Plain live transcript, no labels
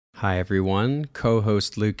Hi everyone,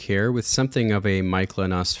 co-host Luke here with something of a Michael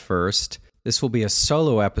and Us first. This will be a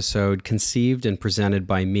solo episode conceived and presented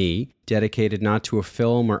by me, dedicated not to a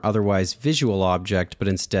film or otherwise visual object, but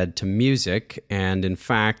instead to music, and in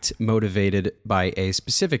fact motivated by a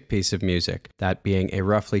specific piece of music, that being a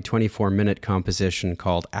roughly 24-minute composition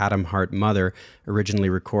called Atom Heart Mother,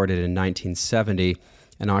 originally recorded in 1970,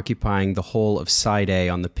 and occupying the whole of side A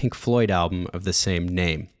on the Pink Floyd album of the same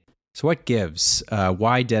name. So what gives?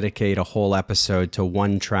 Why dedicate a whole episode to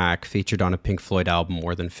one track featured on a Pink Floyd album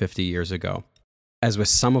more than 50 years ago? As with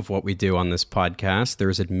some of what we do on this podcast, there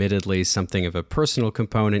is admittedly something of a personal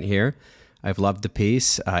component here. I've loved the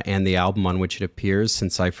piece and the album on which it appears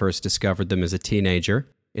since I first discovered them as a teenager.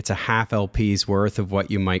 It's a half LP's worth of what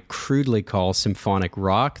you might crudely call symphonic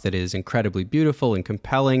rock that is incredibly beautiful and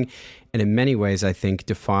compelling, and in many ways I think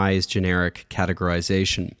defies generic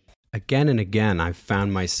categorization. Again and again, I've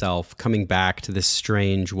found myself coming back to this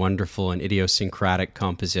strange, wonderful, and idiosyncratic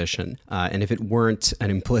composition. And if it weren't an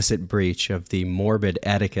implicit breach of the morbid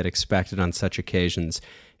etiquette expected on such occasions,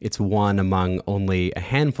 it's one among only a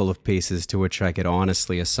handful of pieces to which I could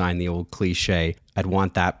honestly assign the old cliche, I'd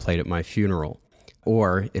want that played at my funeral.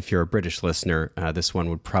 Or, if you're a British listener, this one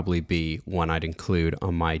would probably be one I'd include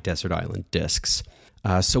on my Desert Island discs.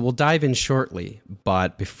 So we'll dive in shortly,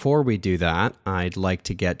 but before we do that, I'd like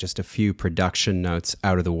to get just a few production notes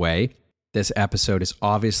out of the way. This episode is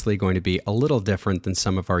obviously going to be a little different than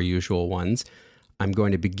some of our usual ones. I'm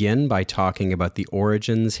going to begin by talking about the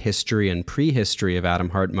origins, history, and prehistory of Atom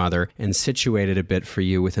Heart Mother and situate it a bit for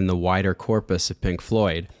you within the wider corpus of Pink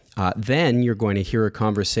Floyd. Then you're going to hear a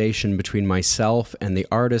conversation between myself and the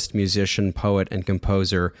artist, musician, poet, and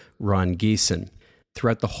composer Ron Geesin.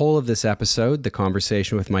 Throughout the whole of this episode, the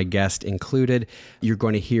conversation with my guest included, you're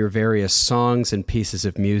going to hear various songs and pieces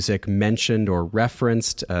of music mentioned or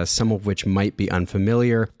referenced, some of which might be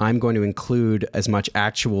unfamiliar. I'm going to include as much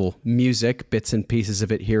actual music, bits and pieces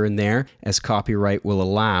of it here and there, as copyright will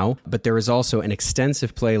allow, but there is also an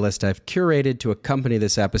extensive playlist I've curated to accompany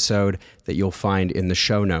this episode that you'll find in the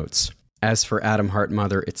show notes. As for Atom Heart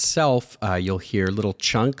Mother itself, you'll hear little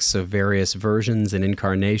chunks of various versions and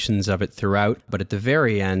incarnations of it throughout, but at the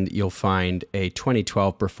very end, you'll find a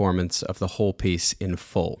 2012 performance of the whole piece in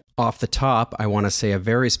full. Off the top, I want to say a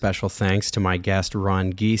very special thanks to my guest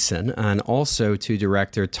Ron Geesin, and also to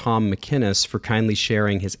director Tom McInnes for kindly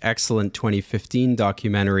sharing his excellent 2015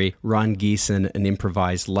 documentary, Ron Geesin, An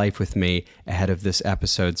Improvised Life with me, ahead of this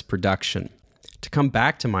episode's production. To come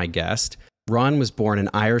back to my guest, Ron was born in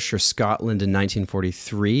Ayrshire, Scotland in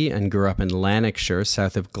 1943 and grew up in Lanarkshire,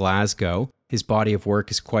 south of Glasgow. His body of work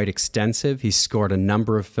is quite extensive. He's scored a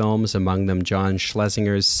number of films, among them John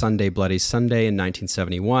Schlesinger's Sunday Bloody Sunday in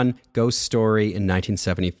 1971, Ghost Story in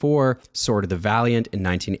 1974, Sword of the Valiant in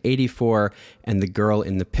 1984, and The Girl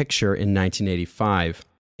in the Picture in 1985.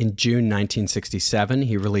 In June 1967,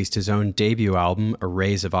 he released his own debut album, A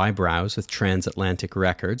Raise of Eyebrows, with Transatlantic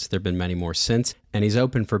Records. There have been many more since, and he's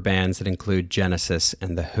opened for bands that include Genesis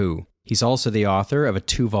and The Who. He's also the author of a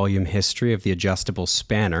 2-volume history of the adjustable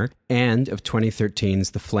spanner and of 2013's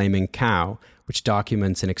The Flaming Cow, which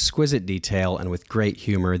documents in exquisite detail and with great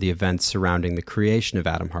humor the events surrounding the creation of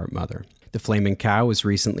Atom Heart Mother. The Flaming Cow was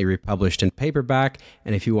recently republished in paperback,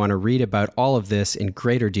 and if you want to read about all of this in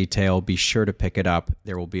greater detail, be sure to pick it up.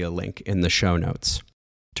 There will be a link in the show notes.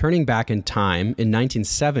 Turning back in time, in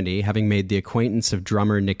 1970, having made the acquaintance of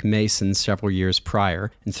drummer Nick Mason several years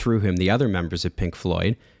prior, and through him the other members of Pink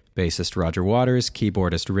Floyd, bassist Roger Waters,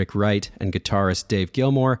 keyboardist Rick Wright, and guitarist Dave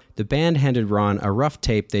Gilmour, the band handed Ron a rough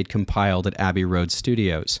tape they'd compiled at Abbey Road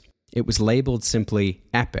Studios. It was labeled simply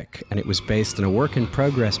Epic, and it was based on a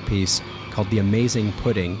work-in-progress piece called The Amazing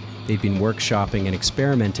Pudding they'd been workshopping and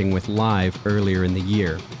experimenting with live earlier in the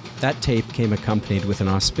year. That tape came accompanied with an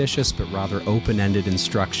auspicious but rather open-ended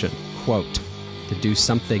instruction, quote, to do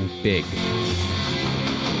something big.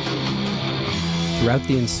 Throughout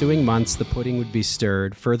the ensuing months, the pudding would be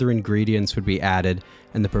stirred, further ingredients would be added,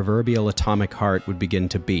 and the proverbial atomic heart would begin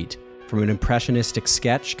to beat. From an impressionistic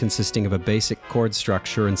sketch consisting of a basic chord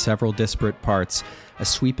structure and several disparate parts, a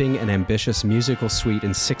sweeping and ambitious musical suite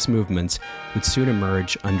in 6 movements would soon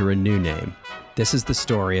emerge under a new name. This is the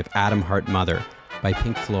story of Atom Heart Mother by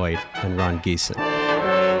Pink Floyd and Ron Geesin.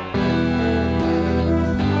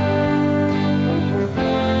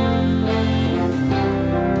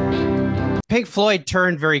 Pink Floyd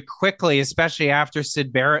turned very quickly, especially after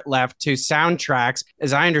Syd Barrett left, to soundtracks,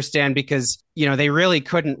 as I understand, because they really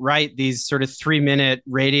couldn't write these sort of 3-minute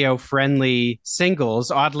radio friendly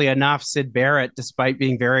singles. Oddly enough, Sid Barrett, despite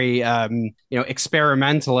being very,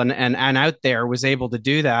 experimental and out there, was able to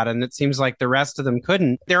do that. And it seems like the rest of them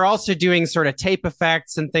couldn't. They're also doing sort of tape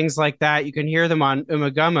effects and things like that. You can hear them on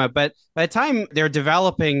Umaguma, but by the time they're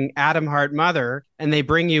developing Atom Heart Mother and they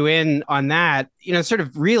bring you in on that, sort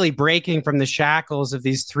of really breaking from the shackles of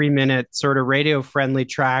these 3-minute sort of radio friendly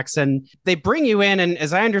tracks. And they bring you in. And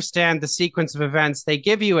as I understand the sequence of events, they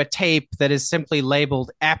give you a tape that is simply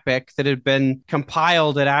labeled Epic that had been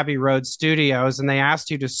compiled at Abbey Road Studios. And they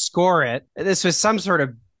asked you to score it. This was some sort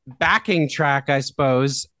of backing track, I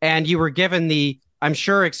suppose. And you were given the, I'm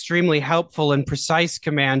sure, extremely helpful and precise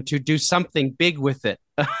command to do something big with it.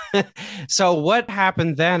 So what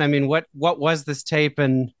happened then? I mean, what was this tape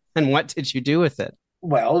and what did you do with it?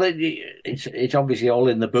 Well, it's obviously all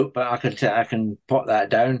in the book, but I can put that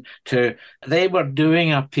down to they were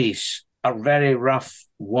doing a piece, a very rough,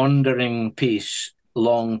 wandering piece,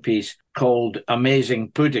 long piece called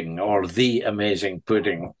Amazing Pudding or The Amazing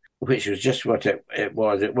Pudding, which was just what it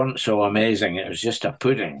was. It wasn't so amazing. It was just a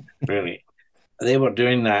pudding, really. They were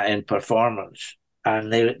doing that in performance,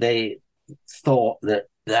 and they thought that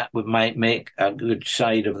might make a good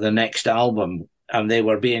side of the next album, and they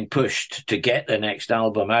were being pushed to get the next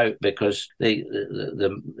album out because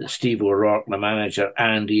the Steve O'Rourke, the manager,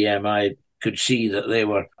 and EMI could see that they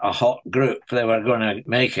were a hot group. They were going to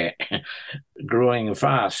make it, growing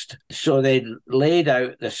fast. So they laid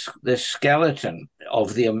out this skeleton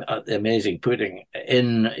of the Amazing Pudding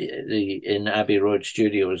in Abbey Road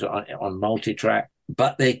Studios on multi-track,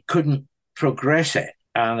 but they couldn't progress it,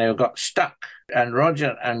 and they got stuck. And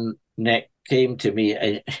Roger and Nick came to me.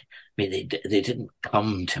 I mean, they didn't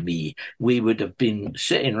come to me. We would have been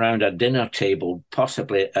sitting around a dinner table,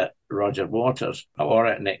 possibly at Roger Waters or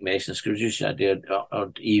at Nick Mason's, because we usually had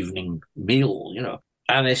an evening meal,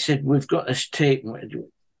 And they said, we've got this tape,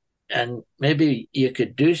 and maybe you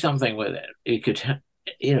could do something with it. You could,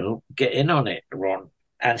 get in on it, Ron.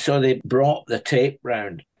 And so they brought the tape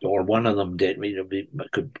round, or one of them did.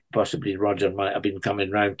 Could possibly Roger might have been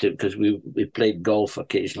coming round to, because we played golf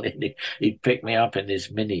occasionally, and he'd pick me up in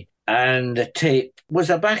his Mini. And the tape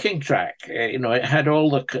was a backing track. It had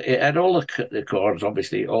all the chords,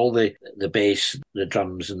 obviously, all the bass, the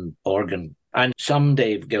drums, and organ, and some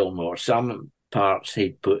Dave Gilmour, some parts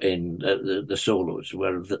he'd put in. The solos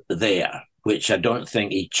were there, which I don't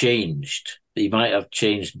think he changed. He might have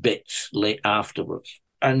changed bits late afterwards.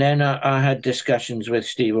 And then I had discussions with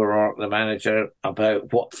Steve O'Rourke, the manager,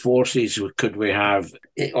 about what forces could we have.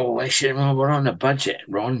 I said, well, we're on a budget,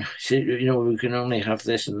 Ron. So, we can only have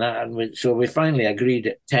this and that. And so we finally agreed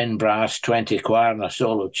at 10 brass, 20 choir, and a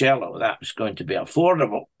solo cello. That was going to be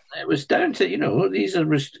affordable. It was down to, these are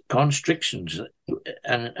constrictions.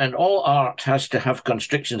 And all art has to have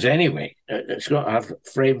constrictions anyway. It's got to have a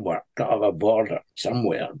framework, got to have a border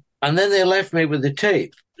somewhere. And then they left me with the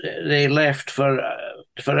tape. They left for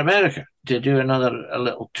America to do a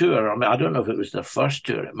little tour. I mean, I don't know if it was their first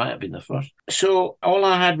tour. It might have been the first. So all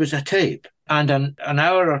I had was a tape and an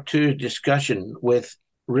hour or two discussion with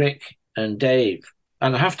Rick and Dave.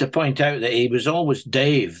 And I have to point out that he was always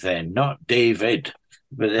Dave then, not David.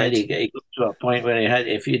 But then he got to a point where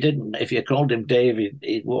if you called him Dave,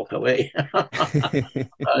 he'd walk away. That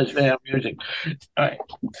was very amusing. Right.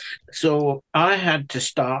 So I had to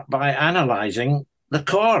start by analysing the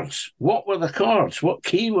chords. What were the chords? What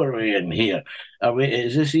key were we in here?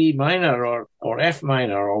 Is this E minor or F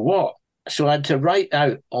minor or what? So I had to write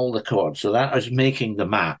out all the chords. So that was making the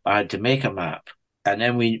map. I had to make a map. And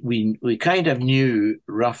then we kind of knew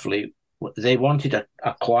roughly they wanted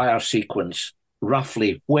a choir sequence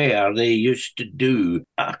roughly where they used to do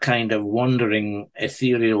a kind of wandering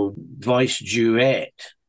ethereal voice duet